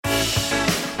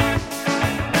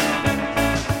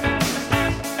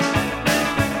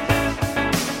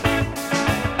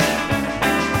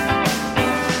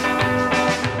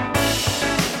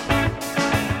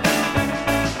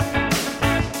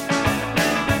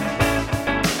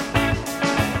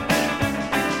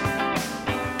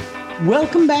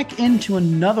Welcome back into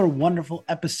another wonderful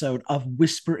episode of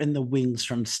Whisper in the Wings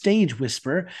from Stage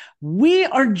Whisper. We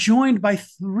are joined by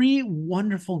three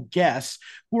wonderful guests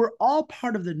who are all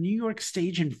part of the New York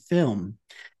Stage and Film.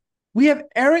 We have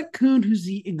Eric Kuhn, who's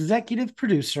the executive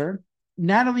producer,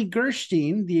 Natalie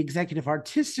Gerstein, the executive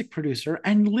artistic producer,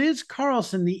 and Liz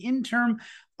Carlson, the interim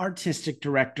artistic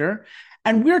director.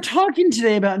 And we're talking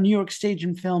today about New York Stage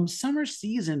and Film summer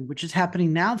season, which is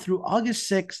happening now through August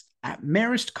 6th at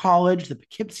Marist College, the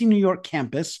Poughkeepsie, New York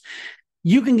campus.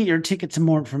 You can get your tickets and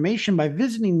more information by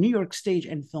visiting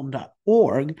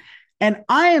newyorkstageandfilm.org. And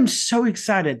I am so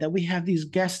excited that we have these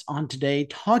guests on today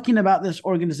talking about this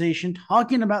organization,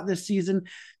 talking about this season,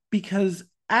 because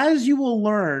as you will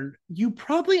learn, you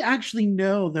probably actually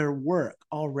know their work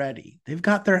already. They've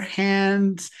got their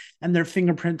hands and their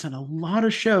fingerprints on a lot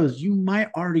of shows you might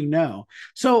already know.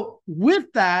 So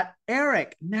with that,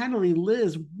 Eric, Natalie,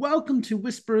 Liz, welcome to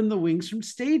Whisper in the Wings from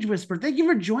Stage Whisper. Thank you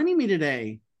for joining me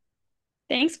today.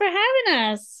 Thanks for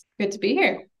having us. Good to be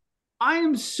here. I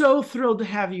am so thrilled to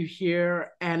have you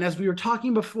here. And as we were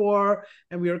talking before,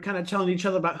 and we were kind of telling each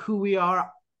other about who we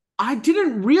are, I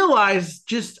didn't realize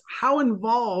just how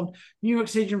involved New York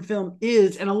Stage and Film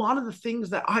is, and a lot of the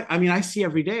things that I see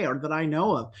every day or that I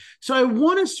know of. So I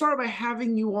want to start by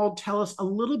having you all tell us a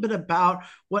little bit about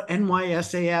what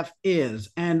NYSAF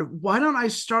is. And why don't I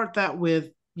start that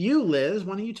with you, Liz?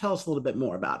 Why don't you tell us a little bit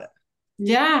more about it?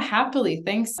 Yeah, happily.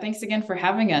 Thanks again for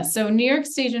having us. So New York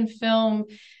Stage and Film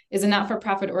is a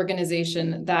not-for-profit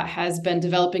organization that has been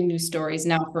developing new stories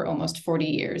now for almost 40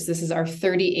 years. This is our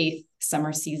 38th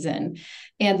summer season.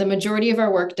 And the majority of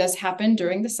our work does happen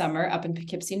during the summer up in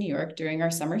Poughkeepsie, New York, during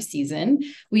our summer season.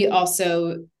 We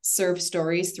also serve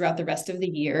stories throughout the rest of the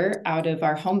year out of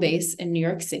our home base in New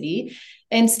York City.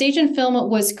 And Stage and Film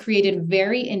was created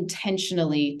very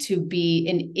intentionally to be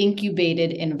an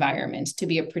incubated environment, to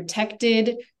be a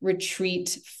protected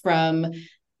retreat from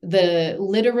the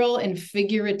literal and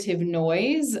figurative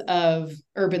noise of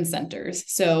urban centers.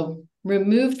 So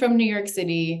removed from New York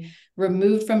City,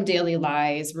 removed from daily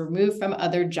lives, removed from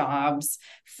other jobs,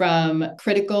 from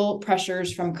critical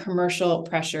pressures, from commercial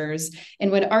pressures.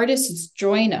 And when artists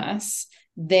join us,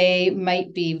 they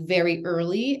might be very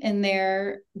early in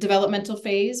their developmental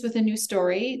phase with a new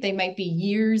story. They might be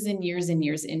years and years and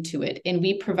years into it. And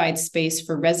we provide space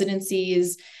for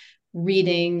residencies,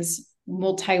 readings,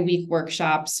 multi-week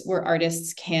workshops where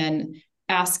artists can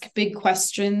ask big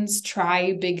questions,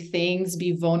 try big things,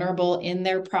 be vulnerable in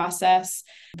their process,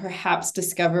 perhaps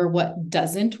discover what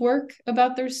doesn't work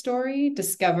about their story,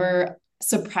 discover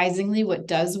surprisingly what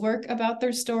does work about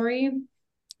their story.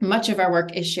 Much of our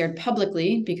work is shared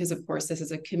publicly because, of course, this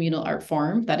is a communal art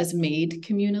form that is made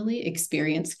communally,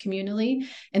 experienced communally.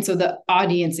 And so the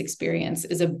audience experience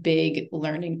is a big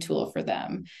learning tool for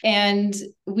them. And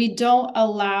we don't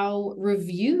allow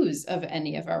reviews of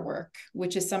any of our work,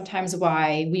 which is sometimes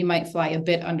why we might fly a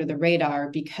bit under the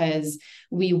radar, because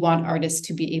we want artists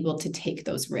to be able to take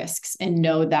those risks and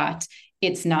know that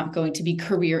it's not going to be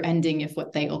career ending if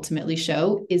what they ultimately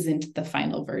show isn't the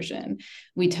final version.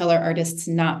 We tell our artists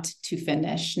not to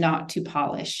finish, not to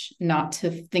polish, not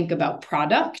to think about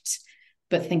product,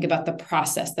 but think about the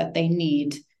process that they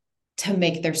need to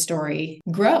make their story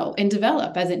grow and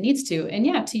develop as it needs to. And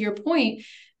yeah, to your point,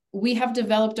 we have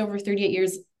developed over 38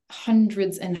 years,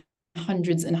 hundreds and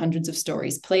hundreds of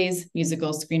stories, plays,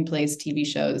 musicals, screenplays, TV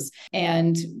shows.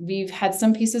 And we've had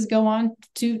some pieces go on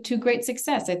to great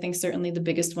success. I think certainly the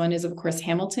biggest one is, of course,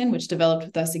 Hamilton, which developed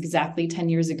with us exactly 10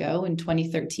 years ago. In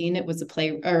 2013, it was a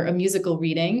play or a musical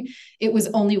reading. It was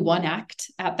only one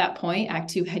act at that point.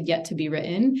 Act 2 had yet to be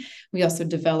written. We also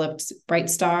developed Bright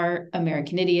Star,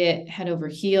 American Idiot, Head Over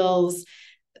Heels,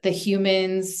 The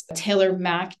Humans. Taylor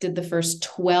Mack did the first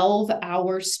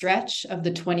 12-hour stretch of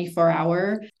the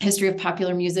 24-hour history of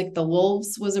popular music. The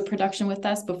Wolves was a production with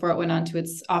us before it went on to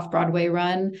its off-Broadway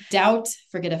run. Doubt,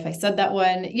 forget if I said that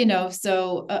one,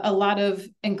 so a lot of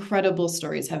incredible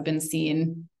stories have been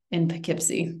seen in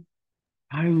Poughkeepsie.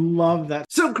 I love that.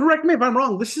 So correct me if I'm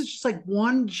wrong. This is just like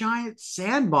one giant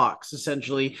sandbox,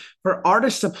 essentially, for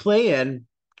artists to play in,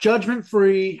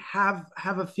 judgment-free, have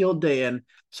a field day in.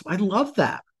 So I love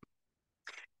that.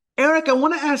 Eric, I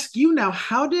want to ask you now,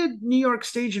 how did New York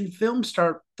Stage and Film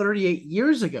start 38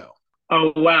 years ago?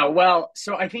 Oh, wow. Well,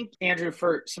 so I think, Andrew,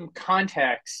 for some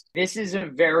context, this is a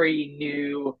very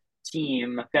new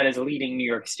team that is leading New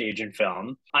York Stage and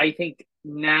Film. I think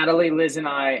Natalie, Liz, and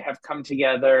I have come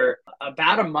together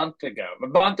about a month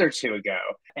or two ago.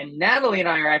 And Natalie and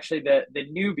I are actually the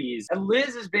newbies. And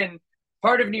Liz has been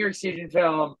part of New York Stage and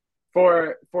Film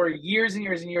for years and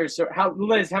years and years. So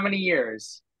Liz, how many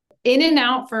years? In and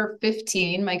out for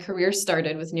 15. My career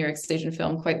started with New York Stage and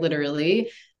Film, quite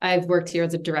literally. I've worked here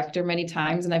as a director many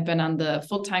times, and I've been on the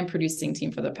full-time producing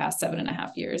team for the past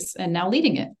 7.5 years, and now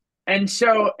leading it. And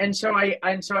so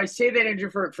I say that,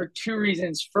 Andrew, for two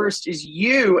reasons. First is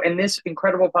you and this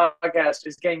incredible podcast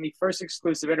is getting the first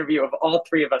exclusive interview of all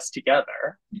three of us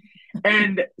together.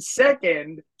 And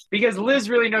second, because Liz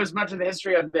really knows much of the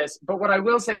history of this, but what I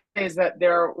will say is that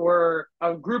there were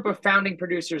a group of founding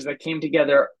producers that came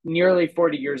together nearly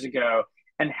 40 years ago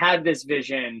and had this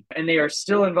vision, and they are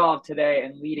still involved today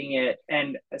and leading it.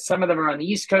 And some of them are on the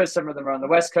East Coast, some of them are on the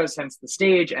West Coast, hence the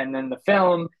stage and then the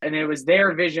film. And it was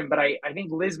their vision, but I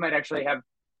think Liz might actually have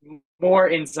more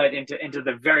insight into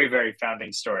the very, very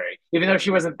founding story. Even though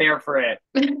she wasn't there for it,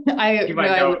 you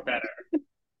might know it better.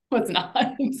 Was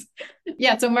not.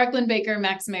 Yeah, so Mark Lynn-Baker,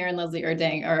 Max Mayer, and Leslie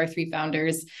Erdang are our three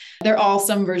founders. They're all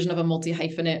some version of a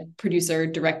multi-hyphenate producer,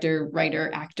 director, writer,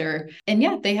 actor. And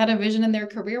yeah, they had a vision in their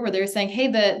career where they were saying,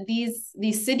 hey,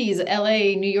 these cities,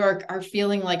 LA, New York, are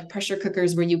feeling like pressure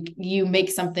cookers where you make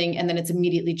something and then it's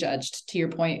immediately judged, to your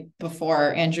point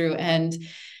before, Andrew, and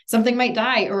something might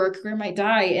die or a career might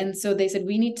die. And so they said,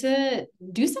 we need to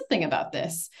do something about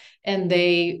this. And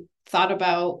they thought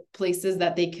about places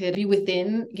that they could be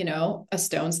within, a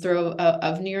stone's throw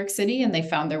of New York City. And they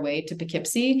found their way to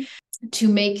Poughkeepsie to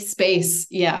make space,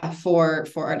 for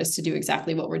artists to do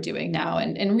exactly what we're doing now.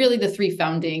 And really the three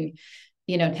founding,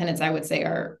 tenets, I would say,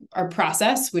 are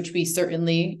process, which we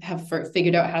certainly have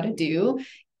figured out how to do.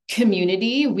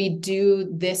 Community, we do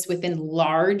this within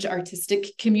large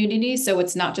artistic communities. So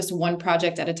it's not just one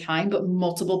project at a time, but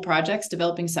multiple projects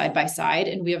developing side by side.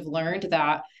 And we have learned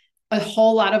that a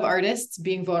whole lot of artists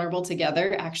being vulnerable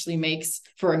together actually makes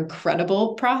for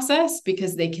incredible process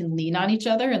because they can lean on each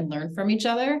other and learn from each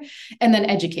other. And then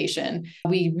education.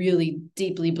 We really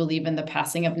deeply believe in the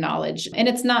passing of knowledge. And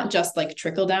it's not just like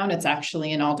trickle down, it's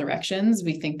actually in all directions.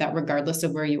 We think that regardless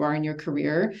of where you are in your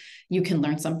career, you can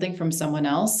learn something from someone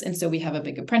else. And so we have a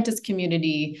big apprentice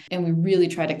community, and we really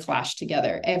try to clash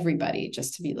together everybody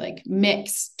just to be like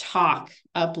mix, talk,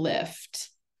 uplift,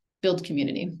 build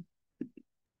community.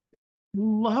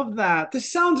 Love that.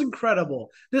 This sounds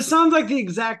incredible. This sounds like the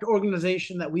exact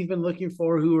organization that we've been looking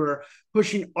for, who are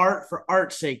pushing art for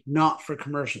art's sake, not for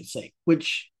commercial sake,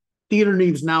 which theater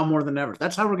needs now more than ever.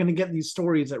 That's how we're going to get these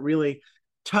stories that really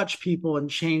touch people and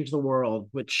change the world,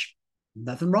 which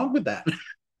nothing wrong with that.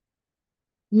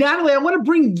 Natalie, I want to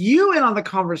bring you in on the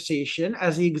conversation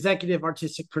as the executive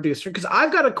artistic producer, because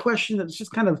I've got a question that's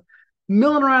just kind of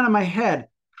milling around in my head.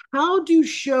 How do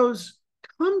shows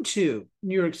come to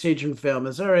New York Stage and Film?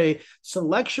 Is there a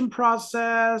selection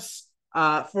process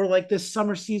for like this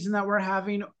summer season that we're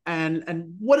having?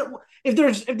 And what if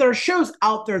there are shows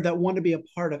out there that want to be a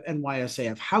part of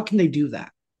NYSAF? How can they do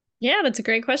that? Yeah, that's a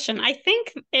great question. I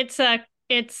think it's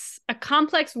a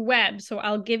complex web. So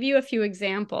I'll give you a few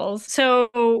examples.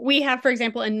 So we have, for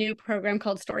example, a new program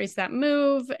called Stories That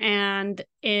Move. And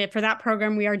for that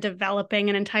program, we are developing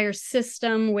an entire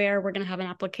system where we're going to have an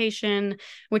application,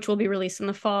 which will be released in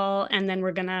the fall. And then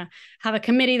we're going to have a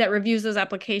committee that reviews those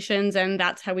applications. And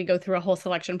that's how we go through a whole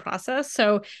selection process.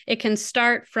 So it can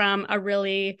start from a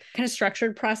really kind of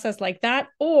structured process like that,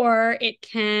 or it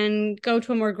can go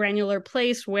to a more granular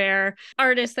place where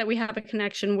artists that we have a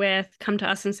connection with come to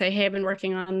us and say, hey, I've been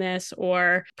working on this,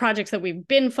 or projects that we've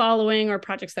been following, or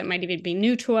projects that might even be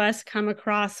new to us come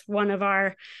across one of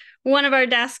our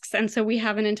desks. And so we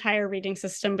have an entire reading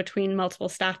system between multiple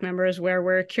staff members where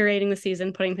we're curating the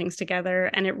season, putting things together.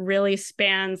 And it really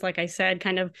spans, like I said,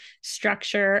 kind of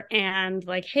structure and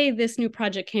like, hey, this new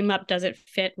project came up. Does it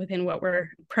fit within what we're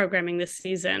programming this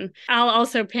season? I'll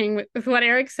also ping with what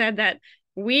Eric said, that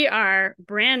we are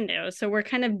brand new. So we're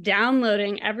kind of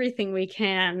downloading everything we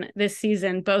can this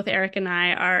season. Both Eric and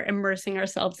I are immersing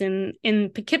ourselves in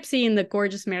Poughkeepsie, in the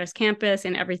gorgeous Marist campus,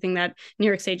 and everything that New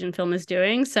York Stage and Film is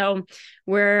doing. So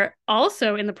we're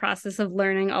also in the process of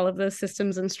learning all of those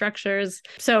systems and structures.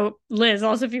 So Liz,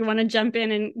 also, if you want to jump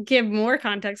in and give more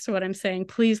context to what I'm saying,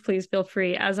 please feel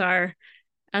free as our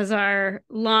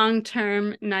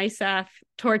long-term NYSAF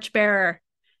torchbearer.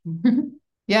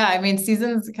 Yeah, I mean,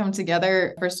 seasons come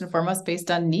together first and foremost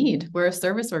based on need. We're a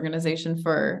service organization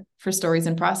for stories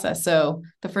in process. So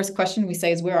the first question we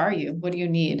say is, where are you? What do you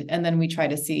need? And then we try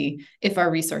to see if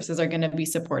our resources are going to be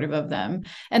supportive of them.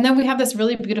 And then we have this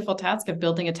really beautiful task of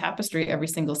building a tapestry every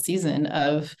single season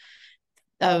of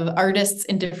artists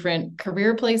in different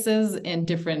career places, in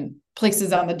different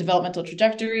places on the developmental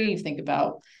trajectory. You think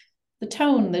about the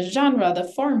tone, the genre,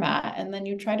 the format, and then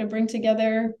you try to bring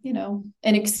together,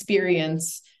 an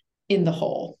experience in the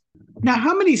whole. Now,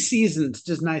 how many seasons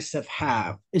does Nice Stuff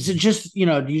have? Is it just, do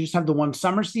you just have the one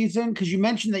summer season? Because you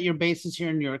mentioned that your base is here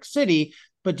in New York City,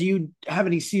 but do you have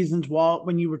any seasons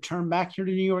when you return back here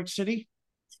to New York City?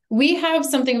 We have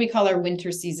something we call our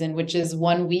winter season, which is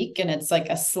 1 week, and it's like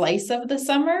a slice of the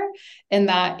summer. And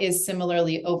that is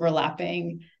similarly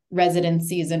overlapping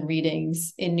residencies and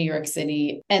readings in New York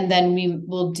City. And then we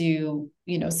will do,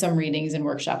 some readings and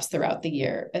workshops throughout the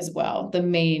year as well. The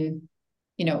main,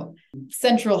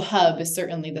 central hub is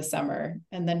certainly the summer.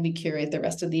 And then we curate the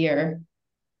rest of the year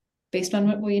based on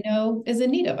what we know is in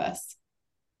need of us.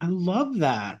 I love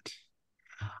that.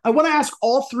 I want to ask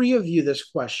all three of you this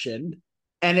question.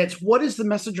 And it's, what is the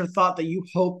message or thought that you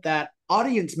hope that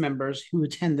audience members who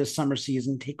attend this summer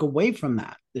season take away from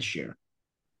that this year?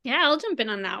 Yeah, I'll jump in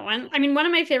on that one. I mean, one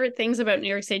of my favorite things about New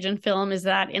York Stage and Film is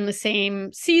that in the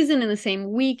same season, in the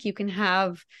same week, you can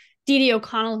have Dee Dee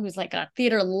O'Connell, who's like a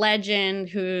theater legend,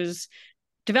 who's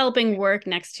developing work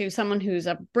next to someone who's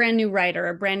a brand new writer,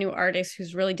 a brand new artist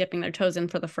who's really dipping their toes in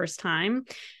for the first time.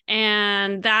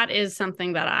 And that is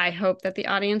something that I hope that the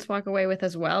audience walk away with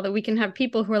as well, that we can have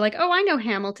people who are like, oh, I know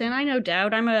Hamilton, I know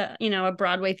Dowd, I'm a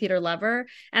Broadway theater lover.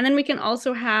 And then we can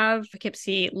also have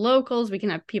Poughkeepsie locals. We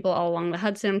can have people all along the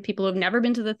Hudson, people who've never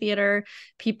been to the theater,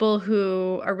 people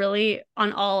who are really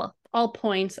on all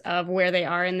points of where they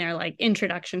are in their like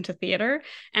introduction to theater.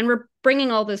 And we're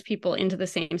bringing all those people into the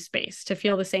same space to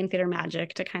feel the same theater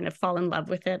magic, to kind of fall in love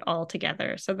with it all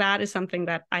together. So that is something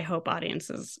that I hope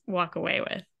audiences walk away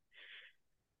with.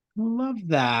 Love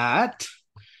that.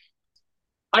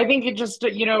 I think it just,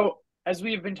 as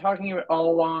we've been talking about all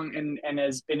along and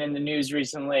has been in the news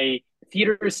recently,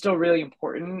 theater is still really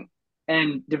important.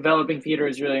 And developing theater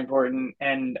is really important.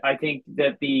 And I think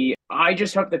that I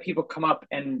just hope that people come up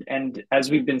and as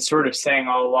we've been sort of saying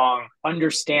all along,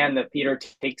 understand that theater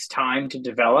takes time to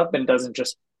develop and doesn't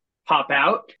just pop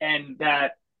out, and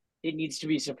that it needs to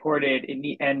be supported.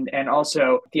 And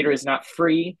also theater is not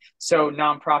free. So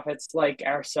nonprofits like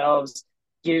ourselves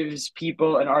gives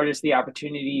people and artists the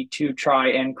opportunity to try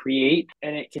and create.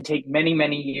 And it can take many,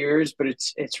 many years, but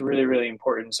it's really, really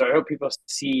important. So I hope people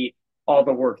see all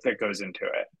the work that goes into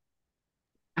it.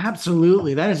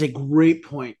 Absolutely. That is a great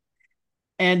point.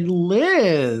 And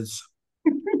Liz.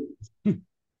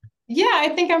 Yeah, I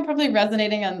think I'm probably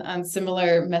resonating on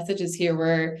similar messages here,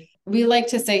 where we like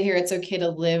to say here, it's okay to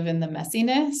live in the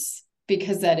messiness,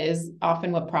 because that is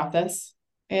often what process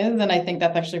is. And I think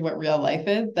that's actually what real life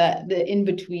is, that the in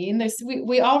between,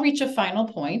 we all reach a final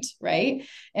point, right?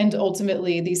 And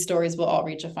ultimately these stories will all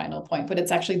reach a final point, but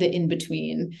it's actually the in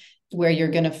between where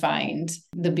you're going to find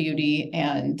the beauty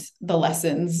and the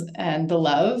lessons and the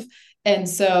love. And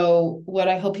so what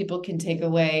I hope people can take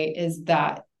away is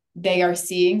that they are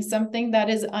seeing something that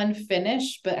is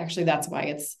unfinished, but actually that's why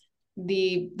it's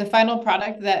the final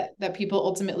product that people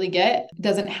ultimately get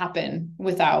doesn't happen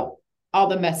without all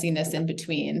the messiness in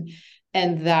between.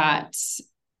 And that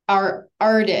our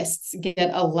artists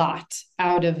get a lot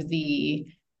out of the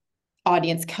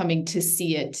audience coming to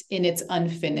see it in its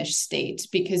unfinished state,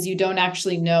 because you don't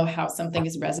actually know how something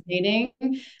is resonating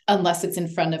unless it's in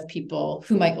front of people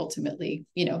who might ultimately,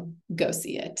 go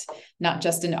see it. Not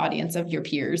just an audience of your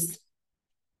peers,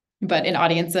 but an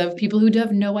audience of people who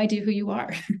have no idea who you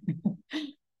are.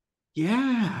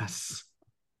 Yes.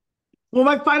 Well,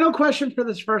 my final question for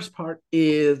this first part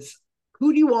is,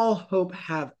 who do you all hope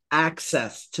have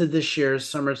access to this year's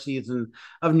summer season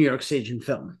of New York Stage and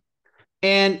Film?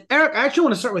 And Eric, I actually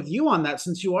want to start with you on that,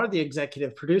 since you are the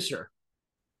executive producer.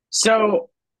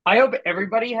 So I hope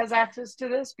everybody has access to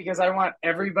this, because I want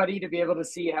everybody to be able to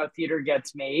see how theater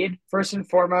gets made. First and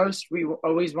foremost, we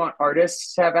always want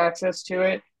artists to have access to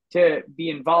it, to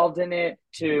be involved in it,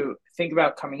 to think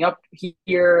about coming up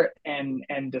here and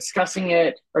discussing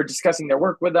it, or discussing their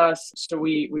work with us. So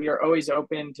we are always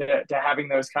open to having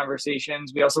those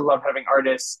conversations. We also love having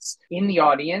artists in the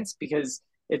audience, because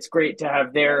it's great to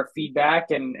have their feedback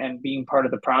and being part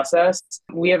of the process.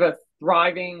 We have a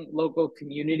thriving local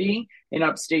community in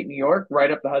upstate New York, right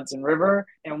up the Hudson River,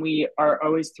 and we are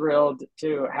always thrilled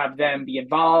to have them be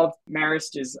involved.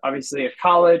 Marist is obviously a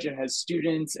college and has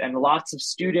students, and lots of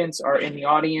students are in the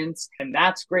audience, and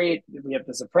that's great. We have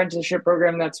this apprenticeship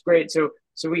program that's great. So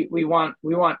we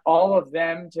want all of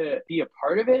them to be a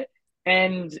part of it,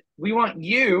 and we want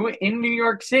you in New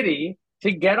York City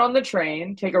to get on the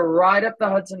train, take a ride up the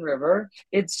Hudson River.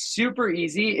 It's super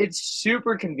easy. It's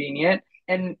super convenient.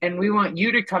 And we want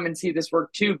you to come and see this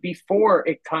work too before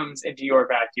it comes into your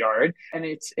backyard. And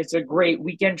it's a great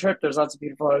weekend trip. There's lots of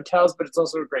beautiful hotels, but it's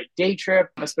also a great day trip,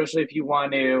 especially if you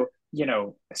want to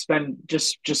spend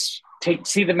just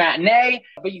see the matinee,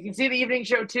 but you can see the evening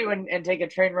show too, and take a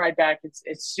train ride back.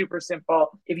 It's super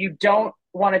simple. If you don't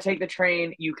want to take the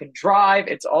train, you can drive.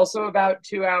 It's also about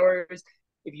 2 hours.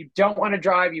 If you don't want to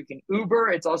drive, you can Uber.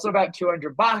 It's also about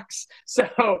 $200.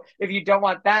 So if you don't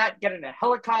want that, get in a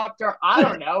helicopter. I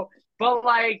don't know. But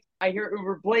like, I hear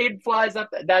Uber Blade flies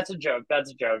up. That's a joke. That's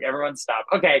a joke. Everyone stop.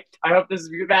 Okay. I hope this is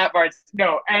that part.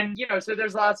 No. And, so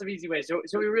there's lots of easy ways.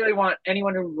 So we really want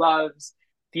anyone who loves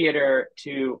theater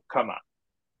to come up.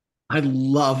 I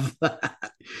love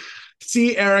that.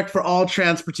 See Eric for all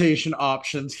transportation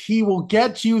options. He will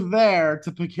get you there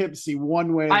to Poughkeepsie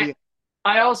one way or the other.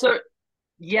 I also,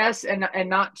 yes, and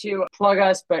not to plug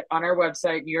us, but on our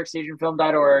website,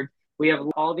 newyorkstageandfilm.org, we have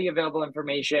all the available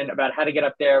information about how to get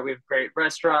up there. We have great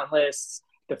restaurant lists.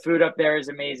 The food up there is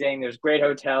amazing. There's great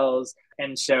hotels.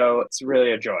 And so it's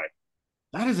really a joy.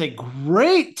 That is a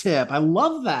great tip. I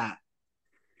love that.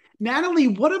 Natalie,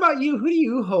 what about you? Who do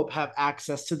you hope have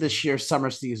access to this year's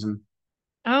summer season?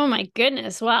 Oh my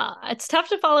goodness. Well, it's tough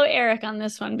to follow Eric on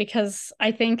this one because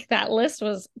I think that list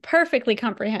was perfectly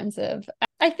comprehensive.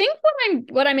 I think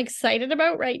what I'm excited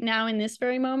about right now in this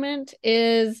very moment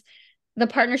is the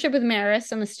partnership with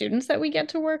Marist and the students that we get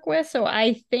to work with. So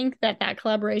I think that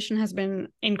collaboration has been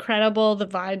incredible. The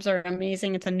vibes are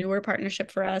amazing. It's a newer partnership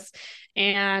for us.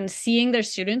 And seeing their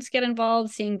students get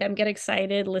involved, seeing them get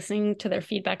excited, listening to their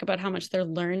feedback about how much they're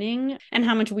learning and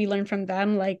how much we learn from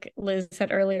them. Like Liz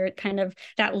said earlier, it kind of,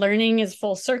 that learning is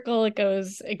full circle. It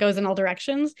goes in all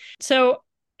directions. So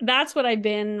that's what I've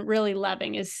been really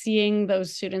loving, is seeing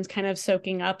those students kind of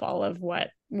soaking up all of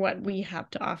what we have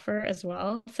to offer as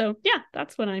well. So yeah,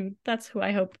 that's who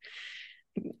I hope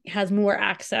has more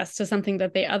access to something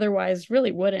that they otherwise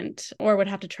really wouldn't, or would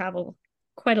have to travel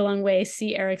quite a long way.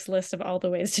 See Eric's list of all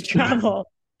the ways to travel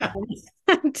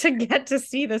to get to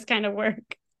see this kind of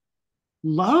work.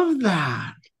 Love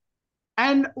that.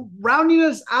 And rounding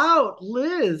us out,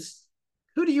 Liz,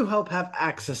 who do you hope have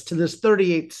access to this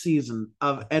 38th season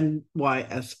of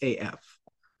NYSAF?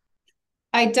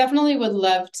 I definitely would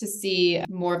love to see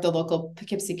more of the local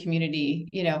Poughkeepsie community,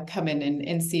 come in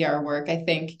and see our work. I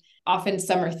think often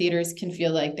summer theaters can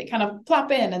feel like they kind of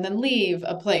plop in and then leave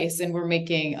a place. And we're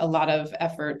making a lot of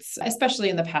efforts, especially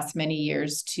in the past many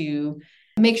years, to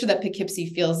make sure that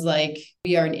Poughkeepsie feels like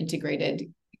we are an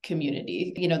integrated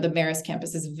community. The Marist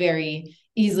campus is very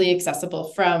easily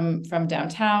accessible from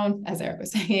downtown, as Eric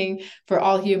was saying, for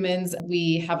all humans.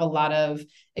 We have a lot of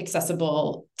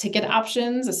accessible ticket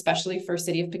options, especially for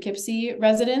City of Poughkeepsie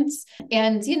residents.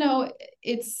 And,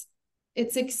 it's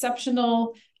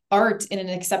exceptional art in an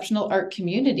exceptional art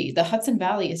community. The Hudson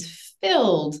Valley is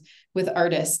filled with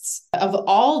artists of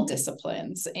all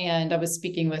disciplines. And I was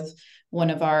speaking with one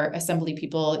of our assembly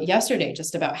people yesterday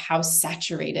just about how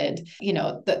saturated,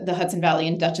 the Hudson Valley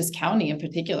and Dutchess County in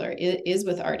particular is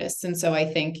with artists. And so I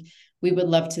think we would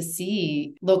love to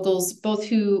see locals, both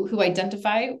who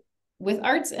identify with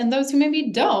arts and those who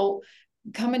maybe don't,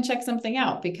 come and check something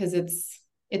out, because it's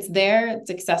there, it's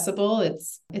accessible,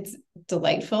 it's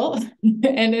delightful,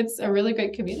 and it's a really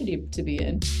great community to be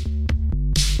in.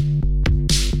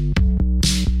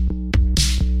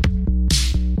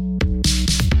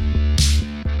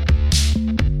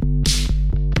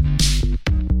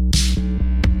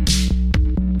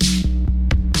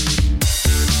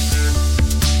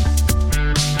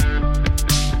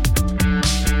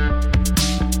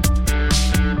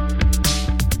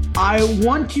 I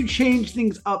want to change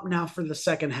things up now for the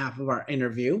second half of our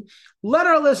interview. Let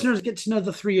our listeners get to know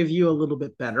the three of you a little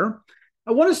bit better.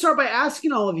 I want to start by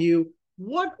asking all of you,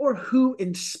 what or who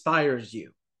inspires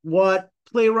you? What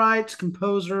playwrights,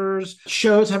 composers,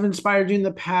 shows have inspired you in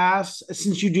the past?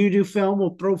 Since you do film,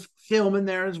 we'll throw film in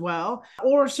there as well.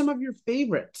 Or some of your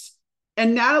favorites.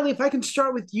 And Natalie, if I can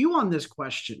start with you on this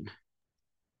question.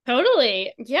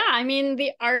 Totally. Yeah. I mean,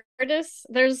 the artists,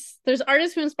 there's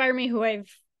artists who inspire me who I've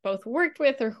both worked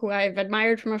with or who I've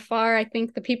admired from afar. I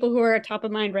think the people who are top of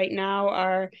mind right now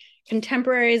are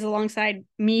contemporaries alongside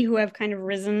me who have kind of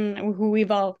risen, who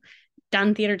we've all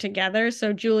done theater together.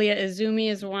 So Julia Izumi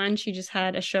is one. She just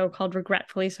had a show called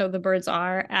Regretfully So the Birds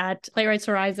Are at Playwrights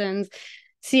Horizons.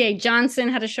 C.A. Johnson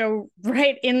had a show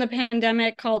right in the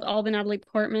pandemic called All the Natalie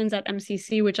Portmans at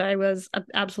MCC, which I was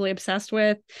absolutely obsessed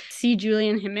with. C.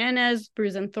 Julian Jimenez,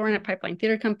 Bruise and Thorn at Pipeline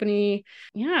Theater Company.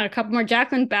 Yeah, a couple more.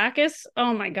 Jacqueline Backus.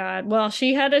 Oh my God. Well,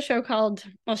 she had a show called,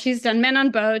 she's done Men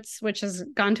on Boats, which has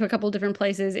gone to a couple different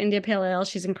places. India Pale Ale.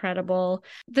 She's incredible.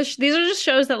 These are just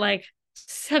shows that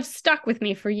have stuck with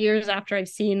me for years after I've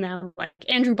seen them. Like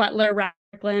Andrew Butler,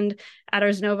 Rackland, at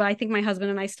Ars Nova. I think my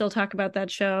husband and I still talk about that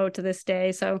show to this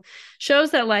day. So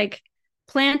shows that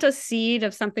plant a seed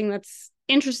of something that's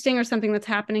interesting or something that's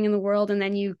happening in the world, and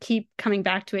then you keep coming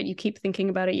back to it. You keep thinking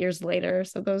about it years later.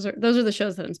 So those are the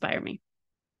shows that inspire me.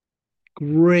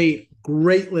 Great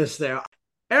list there.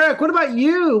 Eric, what about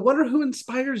you? What or who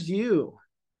inspires you?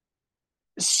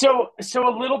 So a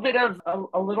little bit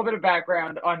of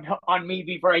background on me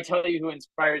before I tell you who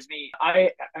inspires me.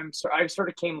 I sort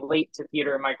of came late to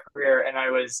theater in my career, and I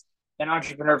was an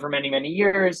entrepreneur for many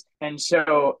years. And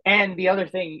the other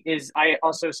thing is I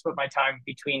also split my time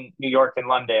between New York and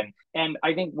London. And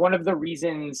I think one of the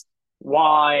reasons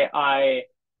why I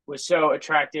was so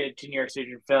attracted to New York Stage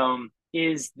and Film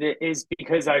is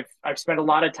because I've spent a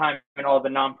lot of time in all the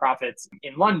nonprofits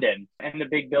in London and the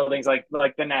big buildings like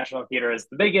the National Theatre is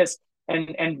the biggest,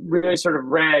 and really sort of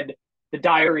read the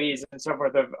diaries and so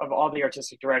forth of all the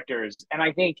artistic directors. And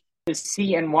I think to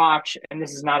see and watch, and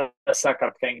this is not a suck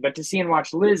up thing, but to see and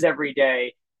watch Liz every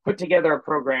day put together a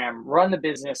program, run the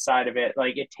business side of it,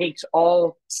 like it takes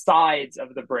all sides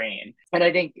of the brain. And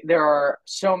I think there are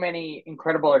so many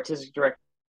incredible artistic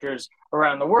directors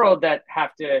around the world that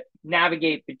have to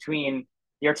navigate between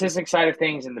the artistic side of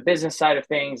things and the business side of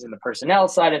things and the personnel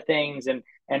side of things and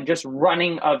just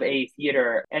running of a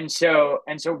theater. And so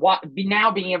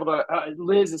now being able to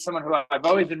Liz is someone who I've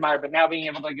always admired, but now being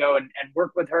able to go and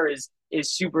work with her is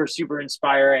super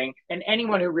inspiring. And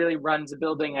anyone who really runs a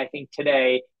building, I think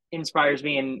today inspires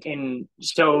me in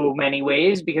so many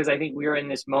ways, because I think we're in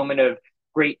this moment of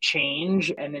great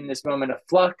change and in this moment of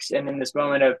flux and in this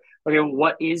moment of, okay,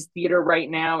 what is theater right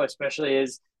now, especially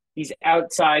as these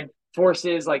outside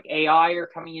forces like AI are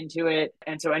coming into it.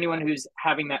 And so anyone who's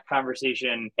having that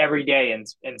conversation every day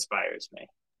inspires me.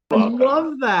 Welcome. I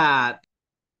love that.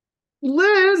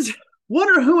 Liz, what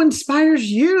or who inspires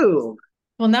you?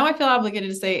 Well, now I feel obligated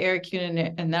to say Eric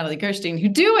Kuehne and Natalie Gerstein, who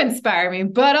do inspire me,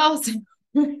 but also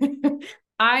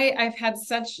I've had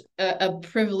such a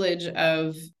privilege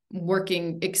of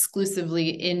working exclusively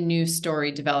in new story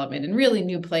development and really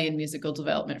new play and musical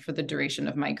development for the duration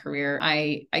of my career.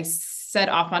 I set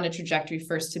off on a trajectory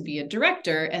first to be a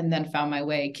director and then found my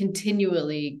way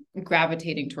continually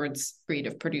gravitating towards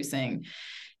creative producing.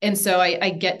 And so I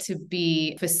get to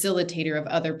be facilitator of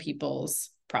other people's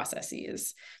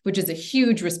processes, which is a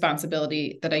huge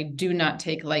responsibility that I do not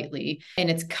take lightly. And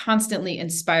it's constantly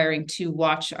inspiring to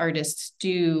watch artists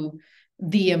do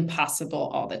the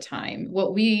impossible all the time.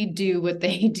 What we do, what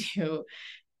they do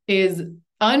is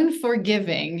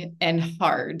unforgiving and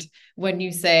hard. When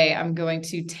you say, I'm going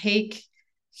to take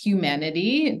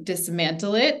humanity,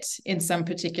 dismantle it in some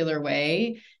particular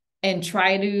way, and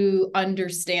try to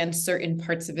understand certain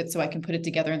parts of it so I can put it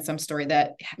together in some story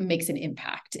that makes an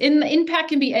impact. And the impact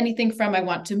can be anything from I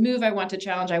want to move, I want to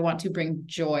challenge, I want to bring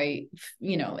joy,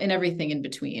 and everything in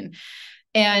between.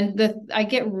 And I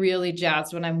get really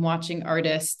jazzed when I'm watching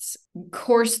artists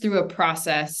course through a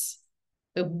process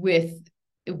with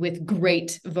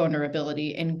great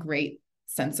vulnerability and great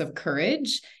sense of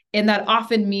courage. And that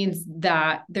often means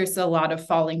that there's a lot of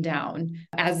falling down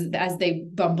as they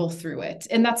bumble through it.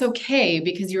 And that's okay,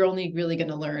 because you're only really going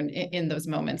to learn in those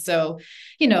moments. So,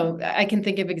 I can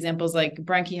think of examples like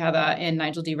Brian Quijada and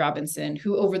Nigel D. Robinson,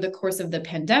 who over the course of the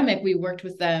pandemic, we worked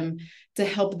with them to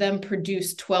help them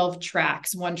produce 12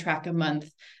 tracks, 1 track a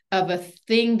month, of a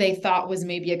thing they thought was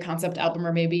maybe a concept album,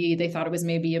 or maybe they thought it was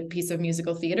maybe a piece of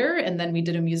musical theater. And then we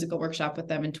did a musical workshop with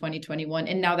them in 2021.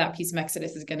 And now that piece,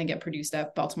 Mexodus, is going to get produced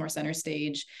at Baltimore Center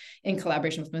Stage in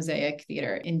collaboration with Mosaic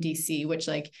Theater in DC, which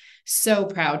so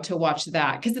proud to watch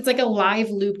that, because it's like a live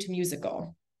looped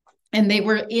musical. And they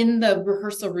were in the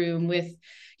rehearsal room with,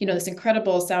 this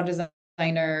incredible sound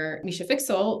designer, Misha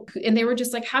Fixel, and they were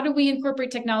just like, how do we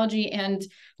incorporate technology and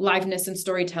liveness and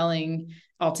storytelling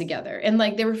all together? And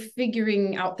they were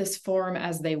figuring out this form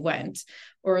as they went.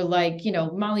 Or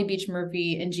Molly Beach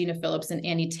Murphy and Gina Phillips and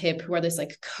Annie Tipp, who are this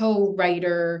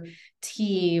co-writer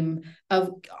team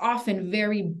of often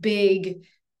very big,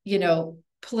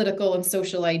 political and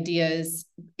social ideas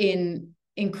in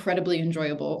incredibly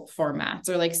enjoyable formats.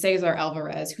 Or Cesar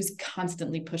Alvarez, who's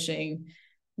constantly pushing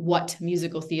what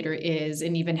musical theater is,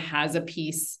 and even has a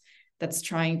piece that's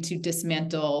trying to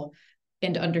dismantle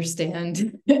and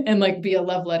understand and be a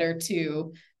love letter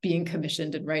to being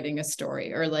commissioned and writing a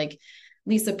story. Or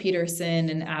Lisa Peterson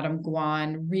and Adam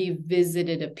Guan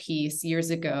revisited a piece years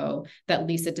ago that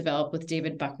Lisa developed with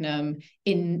David Bucknam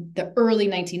in the early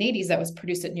 1980s that was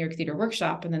produced at New York Theater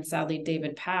Workshop. And then sadly,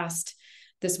 David passed.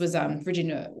 This was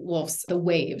Virginia Woolf's The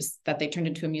Waves, that they turned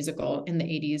into a musical in the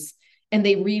 80s. And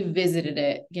they revisited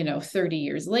it, 30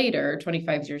 years later,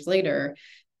 25 years later,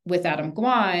 with Adam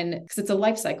Guan, because it's a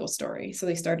life cycle story. So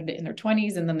they started it in their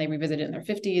 20s and then they revisited it in their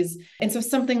 50s. And so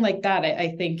something like that,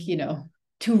 I think,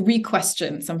 to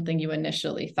re-question something you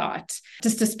initially thought.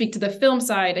 Just to speak to the film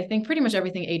side, I think pretty much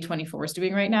everything A24 is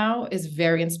doing right now is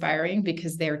very inspiring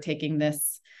because they're taking the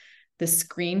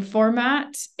screen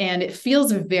format, and it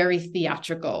feels very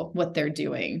theatrical what they're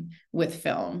doing with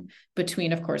film,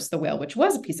 between, of course, The Whale, which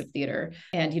was a piece of theater,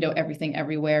 and Everything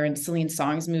Everywhere, and Celine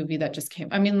Song's movie that just came.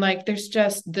 I mean, like, there's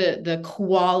just the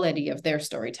quality of their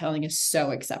storytelling is so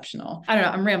exceptional. I don't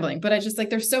know, I'm rambling, but I just, like,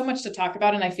 there's so much to talk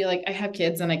about, and I feel like I have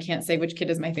kids and I can't say which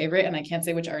kid is my favorite and I can't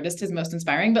say which artist is most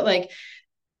inspiring, but, like,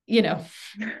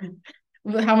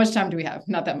 how much time do we have?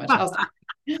 Not that much. I'll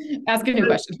ask a new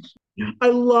question. I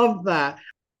love that.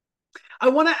 I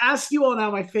want to ask you all now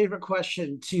my favorite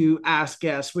question to ask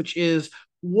guests, which is,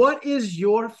 what is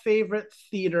your favorite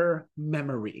theater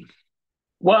memory?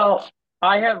 Well,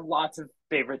 I have lots of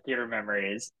favorite theater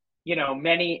memories.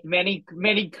 Many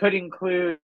could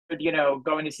include,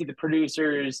 going to see The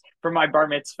Producers for my bar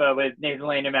mitzvah with Nathan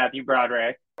Lane and Matthew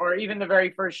Broderick, or even the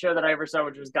very first show that I ever saw,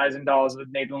 which was Guys and Dolls with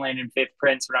Nathan Lane and Fifth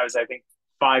Prince when I was, I think,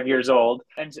 5 years old.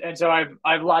 And so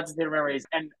I've lots of theater memories,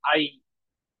 and I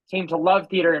came to love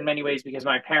theater in many ways because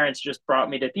my parents just brought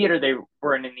me to theater. They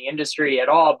weren't in the industry at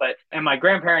all, and my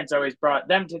grandparents always brought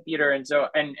them to theater, and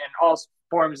all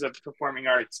forms of performing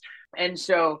arts. And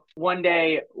so one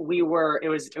day it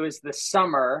was the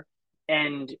summer,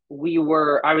 and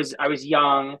I was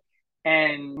young,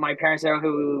 and my parents said,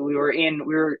 we were in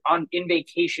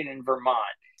vacation in Vermont.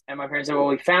 And my parents said, well,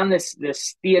 we found this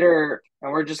theater,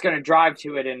 and we're just going to drive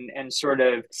to it and sort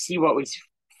of see what we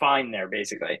find there,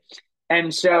 basically.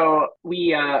 And so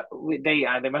I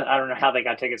don't know how they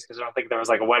got tickets, because I don't think there was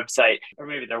like a website, or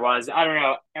maybe there was, I don't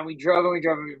know. And we drove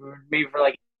maybe for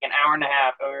like an hour and a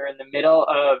half, and we were in the middle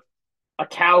of a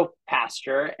cow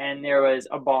pasture, and there was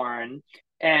a barn,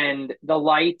 and the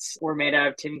lights were made out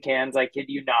of tin cans, I kid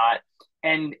you not.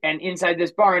 And inside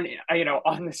this barn,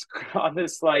 on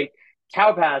this like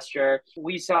cow pasture,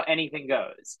 we saw Anything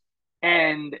Goes.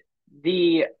 And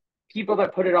the people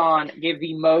that put it on gave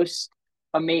the most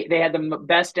they had the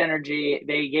best energy.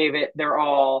 They gave it their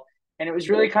all. And it was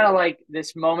really kind of like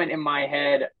this moment in my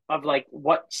head of like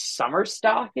what summer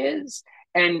stock is,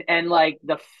 and like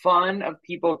the fun of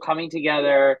people coming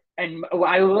together. And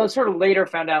I sort of later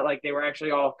found out like they were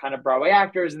actually all kind of Broadway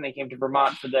actors, and they came to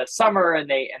Vermont for the summer, and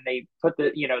they put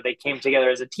they came together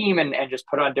as a team and just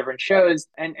put on different shows,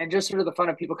 and just sort of the fun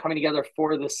of people coming together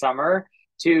for the summer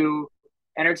to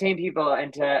entertain people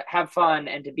and to have fun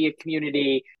and to be a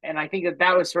community. And I think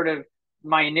that was sort of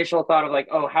my initial thought of like,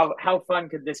 oh, how fun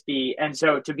could this be? And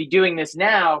so to be doing this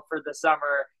now for the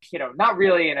summer, not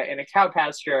really in a cow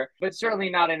pasture, but certainly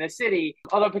not in a city,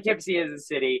 although Poughkeepsie is a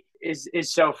city, is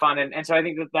so fun. And so I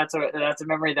think that's a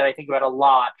memory that I think about a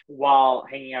lot while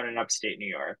hanging out in upstate New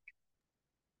York.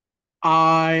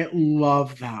 I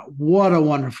love that. What a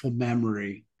wonderful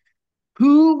memory.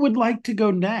 Who would like to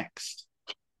go next?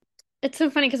 It's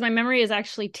so funny because my memory is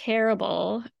actually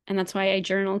terrible, and that's why I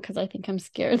journal, because I think I'm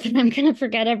scared that I'm going to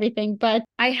forget everything. But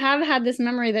I have had this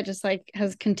memory that just like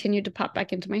has continued to pop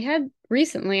back into my head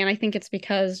recently, and I think it's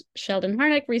because Sheldon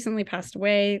Harnick recently passed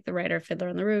away, the writer of Fiddler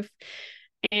on the Roof.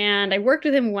 And I worked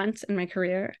with him once in my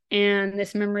career, and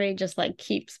this memory just like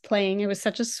keeps playing. It was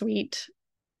such a sweet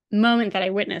moment that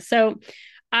I witnessed. So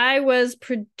I was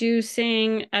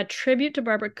producing a tribute to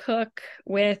Barbara Cook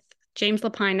with James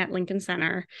Lapine at Lincoln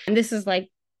Center. And this is like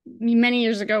many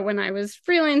years ago when I was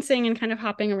freelancing and kind of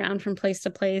hopping around from place to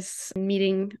place,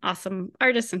 meeting awesome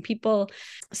artists and people.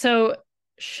 So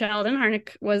Sheldon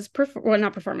Harnick was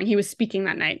not performing, he was speaking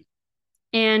that night.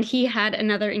 And he had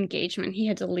another engagement. He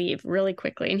had to leave really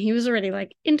quickly. And he was already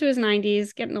like into his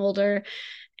 90s, getting older.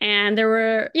 And there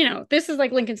were, this is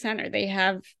like Lincoln Center. They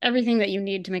have everything that you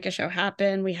need to make a show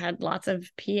happen. We had lots of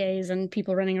PAs and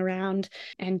people running around.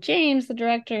 And James, the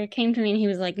director, came to me and he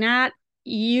was like, Nat,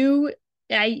 you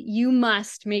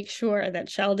must make sure that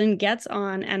Sheldon gets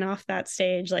on and off that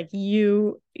stage. Like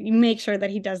you make sure that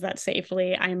he does that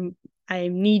safely. I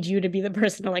need you to be the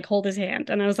person to like hold his hand.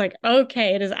 And I was like,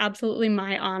 okay, it is absolutely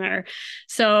my honor.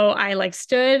 So I like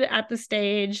stood at the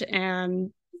stage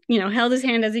and held his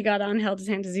hand as he got on, held his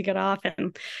hand as he got off.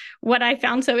 And what I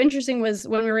found so interesting was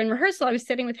when we were in rehearsal, I was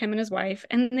sitting with him and his wife,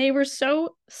 and they were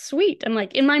so sweet. And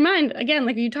like in my mind, again,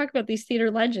 like you talk about these theater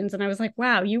legends, and I was like,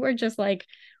 wow, you are just like,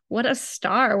 what a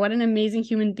star, what an amazing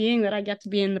human being that I get to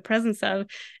be in the presence of.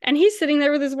 And he's sitting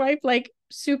there with his wife, like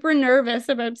super nervous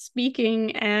about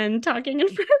speaking and talking in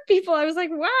front of people. I was like,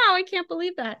 wow, I can't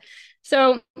believe that.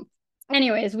 So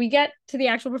anyways, we get to the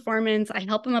actual performance. I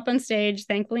help him up on stage.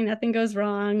 Thankfully, nothing goes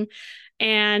wrong.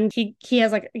 And he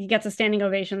gets a standing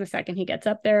ovation the second he gets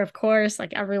up there, of course.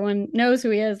 Like, everyone knows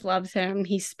who he is, loves him.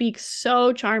 He speaks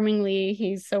so charmingly.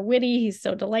 He's so witty. He's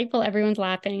so delightful. Everyone's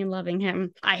laughing and loving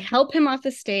him. I help him off the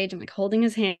stage. I'm like holding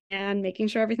his hand, making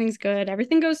sure everything's good.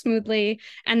 Everything goes smoothly.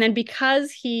 And then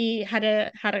because he had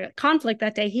a conflict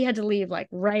that day, he had to leave like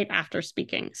right after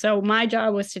speaking. So my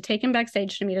job was to take him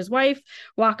backstage to meet his wife,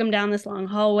 walk him down this long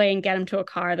hallway, and get him to a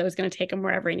car that was going to take him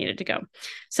wherever he needed to go.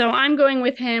 So I'm going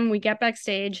with him. We get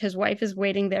backstage. His wife is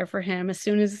waiting there for him. As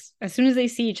soon as they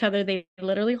see each other, they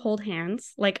literally hold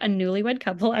hands like a newlywed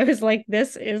couple. I was like,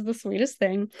 this is the sweetest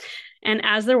thing. And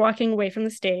as they're walking away from the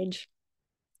stage,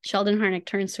 Sheldon Harnick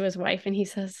turns to his wife and he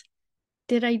says,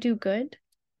 "Did I do good?"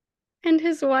 And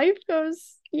his wife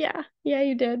goes, yeah,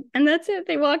 you did. And that's it.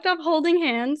 They walked off holding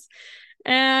hands.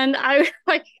 And I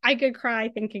could cry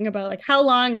thinking about like how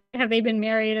long have they been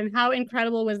married and how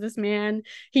incredible was this man.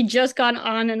 He just got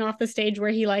on and off the stage where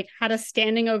he like had a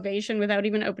standing ovation without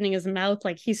even opening his mouth.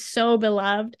 Like, he's so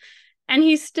beloved. And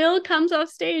he still comes off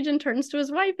stage and turns to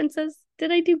his wife and says,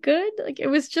 "Did I do good?" Like, it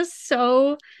was just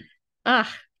so, it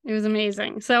was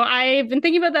amazing. So I've been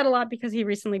thinking about that a lot because he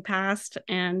recently passed.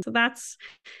 And so that's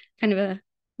kind of a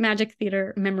magic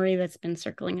theater memory that's been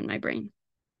circling in my brain.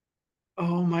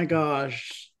 Oh my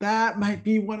gosh, that might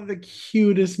be one of the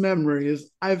cutest memories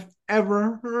I've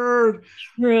ever heard.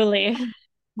 Truly.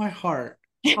 My heart.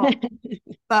 Oh,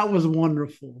 that was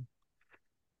wonderful.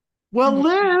 Well,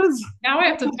 Liz. Now I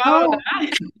have to follow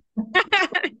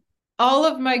that. All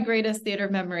of my greatest theater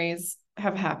memories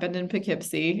have happened in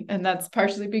Poughkeepsie, and that's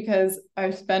partially because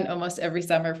I've spent almost every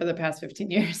summer for the past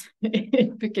 15 years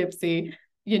in Poughkeepsie.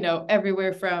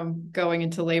 Everywhere from going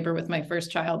into labor with my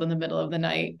first child in the middle of the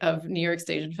night of New York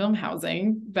Stage and Film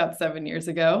housing about 7 years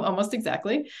ago, almost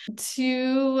exactly,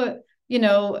 to,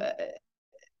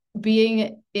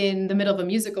 being in the middle of a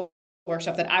musical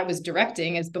workshop that I was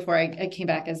directing as before I came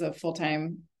back as a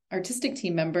full-time artistic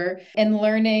team member, and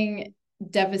learning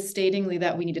devastatingly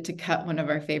that we needed to cut one of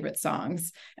our favorite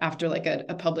songs after like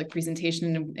a public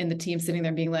presentation, and the team sitting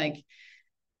there being like,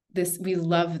 we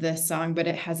love this song, but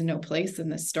it has no place in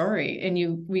this story.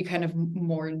 And we kind of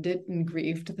mourned it and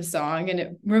grieved the song. And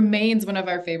it remains one of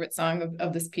our favorite songs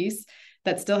of this piece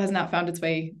that still has not found its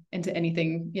way into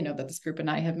anything, that this group and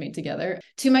I have made together.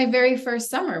 To my very first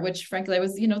summer, which frankly, I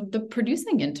was, the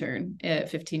producing intern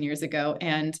 15 years ago.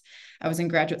 And I was in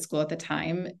graduate school at the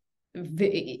time,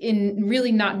 in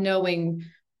really not knowing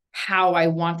how I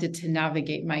wanted to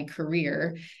navigate my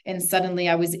career. And suddenly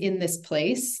I was in this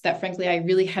place that frankly, I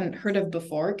really hadn't heard of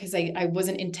before, because I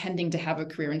wasn't intending to have a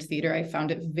career in theater. I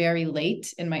found it very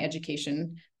late in my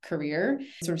education career,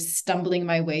 sort of stumbling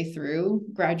my way through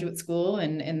graduate school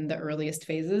and in the earliest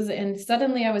phases. And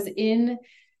suddenly I was in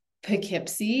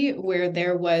Poughkeepsie, where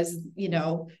there was,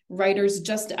 writers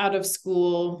just out of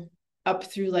school, up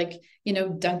through like,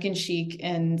 Duncan Sheik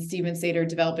and Steven Sater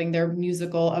developing their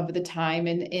musical of the time,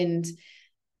 and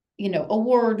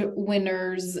award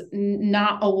winners,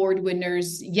 not award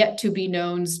winners, yet to be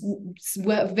knowns,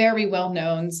 very well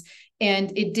knowns,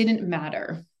 and it didn't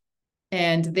matter.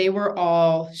 And they were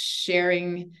all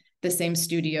sharing the same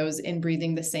studios and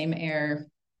breathing the same air,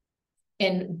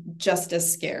 and just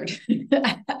as scared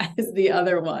as the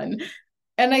other one.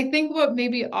 And I think what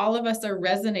maybe all of us are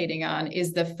resonating on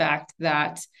is the fact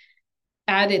that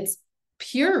at its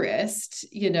purest,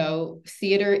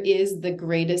 theater is the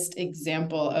greatest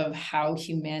example of how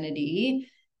humanity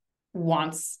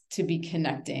wants to be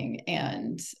connecting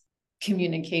and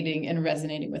communicating and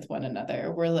resonating with one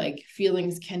another, where like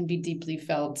feelings can be deeply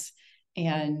felt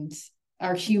and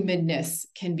our humanness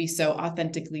can be so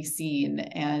authentically seen.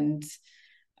 And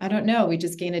I don't know, we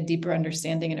just gain a deeper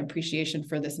understanding and appreciation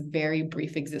for this very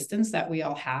brief existence that we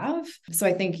all have. So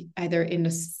I think either in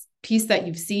a piece that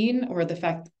you've seen, or the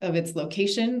fact of its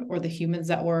location, or the humans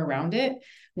that were around it,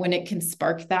 when it can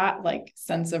spark that like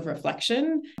sense of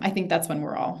reflection, I think that's when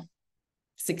we're all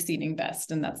succeeding best.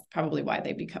 And that's probably why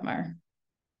they become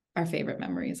our favorite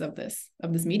memories of this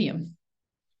medium.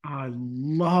 I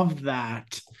love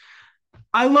that.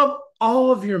 I love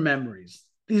all of your memories.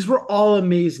 These were all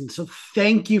amazing. So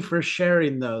thank you for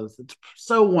sharing those. It's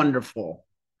so wonderful.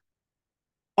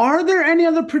 Are there any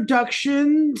other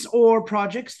productions or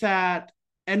projects that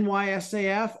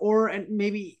NYSAF or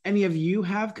maybe any of you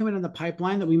have coming in the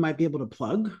pipeline that we might be able to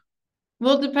plug?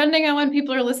 Well, depending on when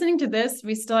people are listening to this,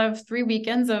 we still have 3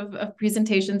 weekends of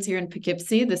presentations here in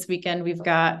Poughkeepsie. This weekend, we've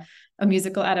got a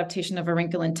musical adaptation of A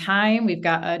Wrinkle in Time. We've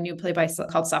got a new play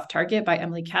called Soft Target by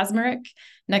Emily Kazmarek.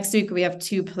 Next week, we have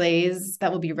 2 plays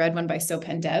that will be read, one by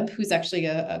Sopan Deb, who's actually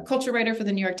a culture writer for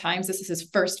the New York Times. This is his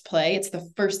first play. It's the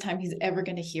first time he's ever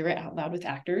going to hear it out loud with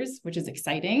actors, which is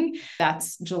exciting.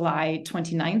 That's July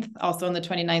 29th. Also on the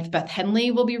 29th, Beth Henley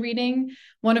will be reading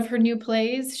one of her new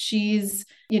plays. She's,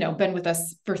 been with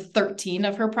us for 13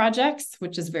 of her projects,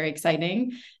 which is very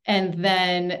exciting. And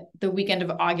then the weekend of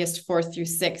August 4th through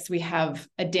 6th, we have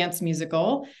a dance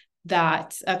musical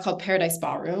that called Paradise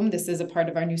Ballroom. This is a part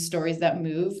of our new Stories That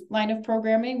Move line of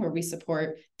programming, where we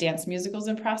support dance musicals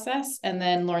in process. And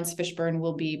then Lawrence Fishburne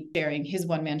will be sharing his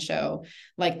one-man show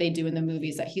like they do in the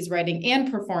movies that he's writing and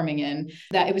performing in,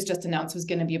 that it was just announced was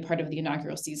going to be a part of the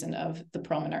inaugural season of the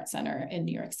Perlman Arts Center in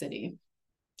New York City.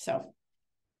 So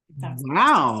that's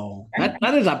wow.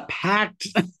 That is a packed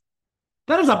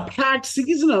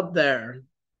season up there.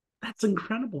 That's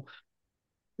incredible.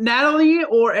 Natalie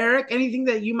or Eric, anything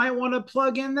that you might want to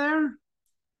plug in there?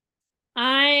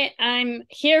 I'm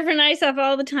here for Nice Off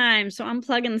all the time, so I'm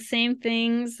plugging the same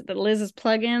things that Liz is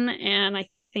plugging, and I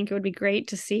think it would be great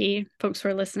to see folks who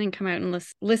are listening come out and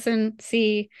listen,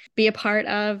 see, be a part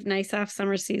of Nice Off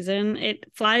summer season. It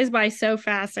flies by so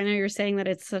fast. I know you're saying that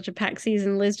it's such a packed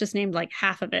season. Liz just named like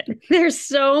half of it. There's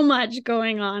so much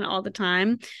going on all the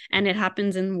time, and it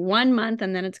happens in 1 month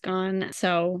and then it's gone.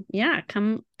 So yeah,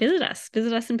 come visit us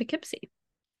in Poughkeepsie.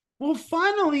 Well,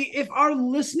 finally, if our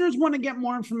listeners want to get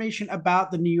more information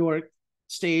about the New York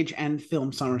Stage and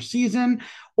Film summer season,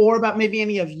 or about maybe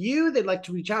any of you, they'd like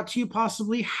to reach out to you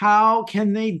possibly, how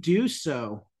can they do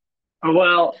so?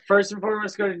 Well, first and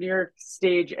foremost, go to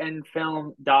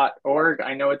newyorkstageandfilm.org.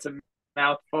 I know it's a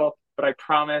mouthful, but I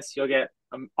promise you'll get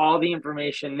all the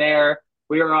information there.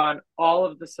 We are on all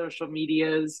of the social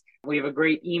medias. We have a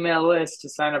great email list to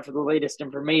sign up for the latest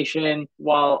information.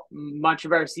 While much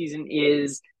of our season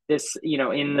is this,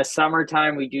 in the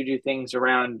summertime, we do things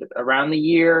around the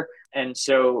year. And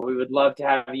so we would love to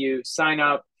have you sign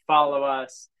up, follow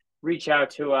us, reach out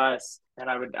to us, and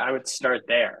I would start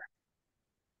there.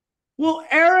 Well,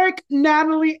 Eric,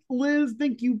 Natalie, Liz,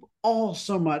 thank you all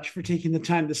so much for taking the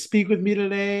time to speak with me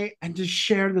today and to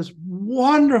share this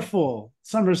wonderful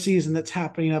summer season that's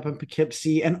happening up in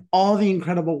Poughkeepsie and all the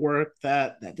incredible work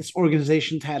that this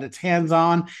organization's had its hands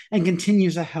on and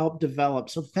continues to help develop.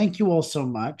 So thank you all so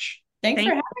much. Thanks for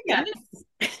having us.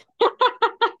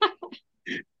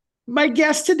 My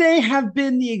guests today have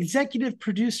been the executive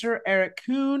producer, Eric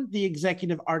Kuhn, the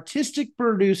executive artistic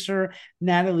producer,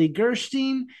 Natalie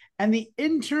Gerstein, and the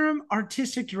interim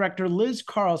artistic director, Liz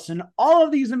Carlson. All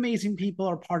of these amazing people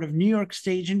are part of New York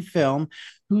Stage and Film,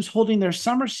 who's holding their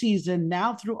summer season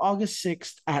now through August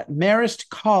 6th at Marist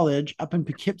College up in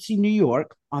Poughkeepsie, New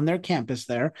York, on their campus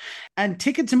there. And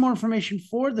tickets and more information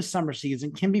for the summer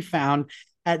season can be found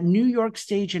at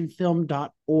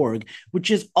newyorkstageandfilm.org, which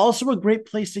is also a great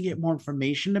place to get more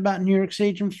information about New York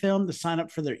Stage and Film, to sign up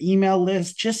for their email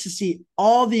list, just to see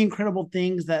all the incredible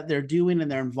things that they're doing and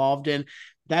they're involved in.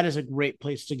 That is a great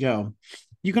place to go.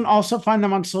 You can also find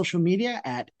them on social media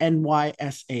at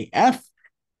NYSAF.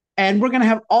 And we're going to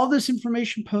have all this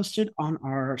information posted on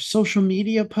our social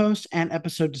media post and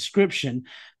episode description.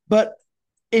 But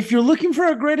if you're looking for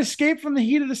a great escape from the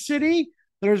heat of the city,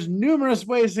 there's numerous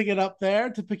ways to get up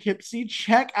there to Poughkeepsie.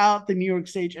 Check out the New York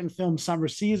Stage and Film summer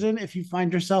season. If you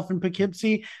find yourself in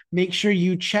Poughkeepsie, make sure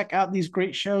you check out these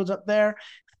great shows up there.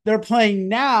 They're playing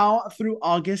now through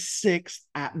August 6th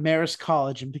at Marist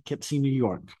College in Poughkeepsie, New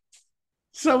York.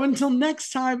 So until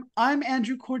next time, I'm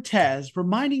Andrew Cortez,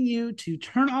 reminding you to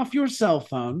turn off your cell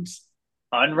phones,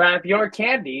 unwrap your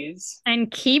candies,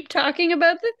 and keep talking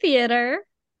about the theater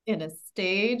in a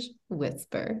stage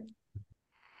whisper.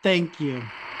 Thank you. Two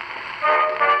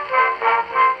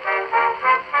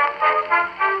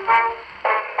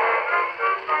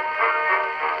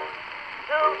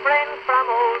friends from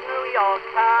old New York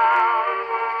town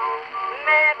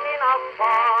met in a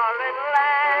foreign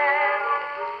land.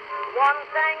 One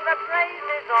sang the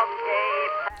praises of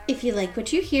Cape. If you like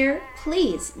what you hear,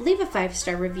 please leave a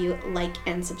 5-star review, like,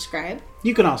 and subscribe.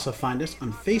 You can also find us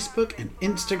on Facebook and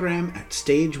Instagram at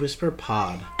Stage Whisper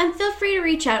Pod. And feel free to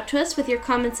reach out to us with your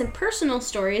comments and personal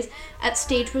stories at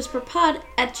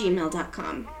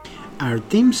stagewhisperpod@gmail.com. Our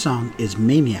theme song is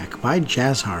Maniac by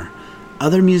Jazzar.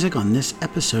 Other music on this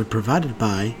episode provided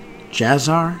by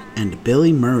Jazzar and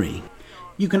Billy Murray.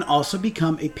 You can also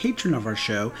become a patron of our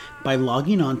show by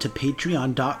logging on to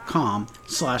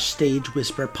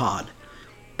patreon.com/stagewhisperpod.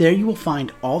 There you will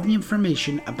find all the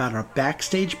information about our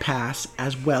backstage pass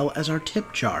as well as our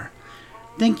tip jar.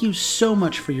 Thank you so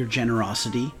much for your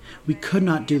generosity. We could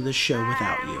not do this show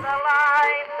without you.